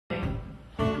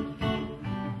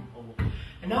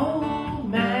an old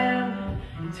man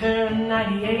turned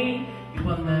 98. He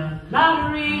won the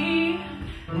lottery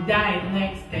and died the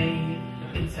next day.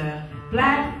 It's a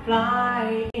black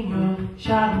fly in your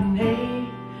Chardonnay.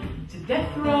 It's a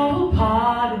death row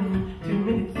pardon, 2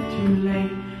 minutes too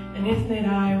late. And isn't it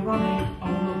ironic?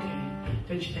 Oh, okay,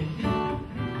 don't you think?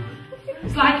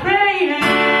 It's like rain on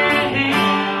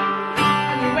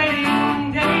your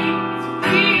wedding day. It's a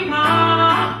free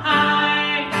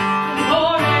mind. You've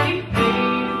already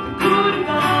paid the good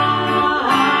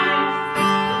advice.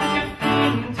 Just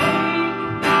give and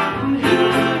take. And who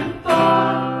would have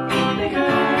thought the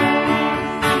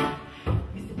girls?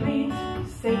 Mr. Played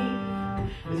safe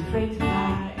was afraid to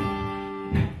fly. He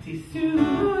packed his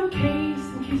suitcase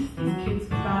and kissed his kids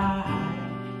goodbye.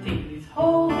 Take his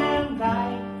whole damn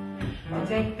life. I'll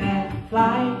take that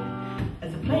flight.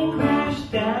 As the plane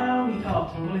crashed down, he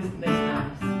thought, well, isn't this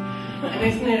nice? And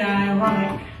isn't it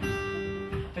ironic?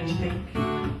 Don't you think?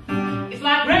 It's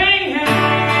like rain on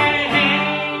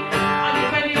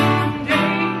your wedding day.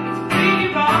 It's a free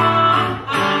ride.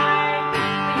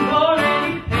 You've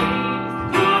already paid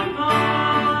the good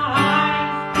price.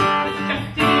 It's just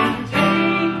give and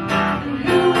take. And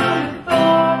who would have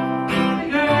thought the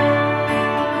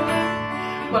girls?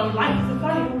 Well, life is a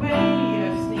funny way.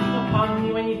 On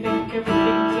you when you think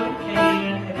everything's okay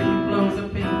and everything blows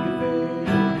up in your face.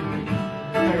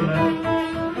 Very low.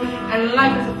 And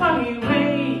life is a funny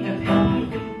way of helping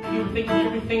you think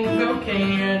everything's okay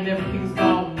and everything's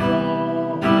gone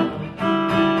wrong.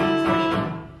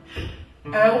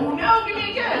 Oh no, give me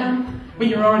again. When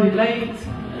you're already late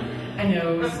and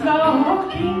your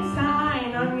smoking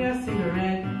sign on your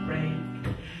cigarette break.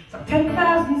 It's like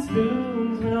 10,000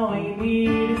 spoons when all you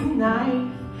need is a knife.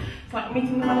 It's like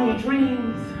meeting the man of your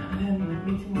dreams and then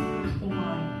meeting the beautiful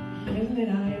wife. And isn't it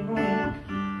ironic?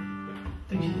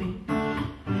 Don't you think?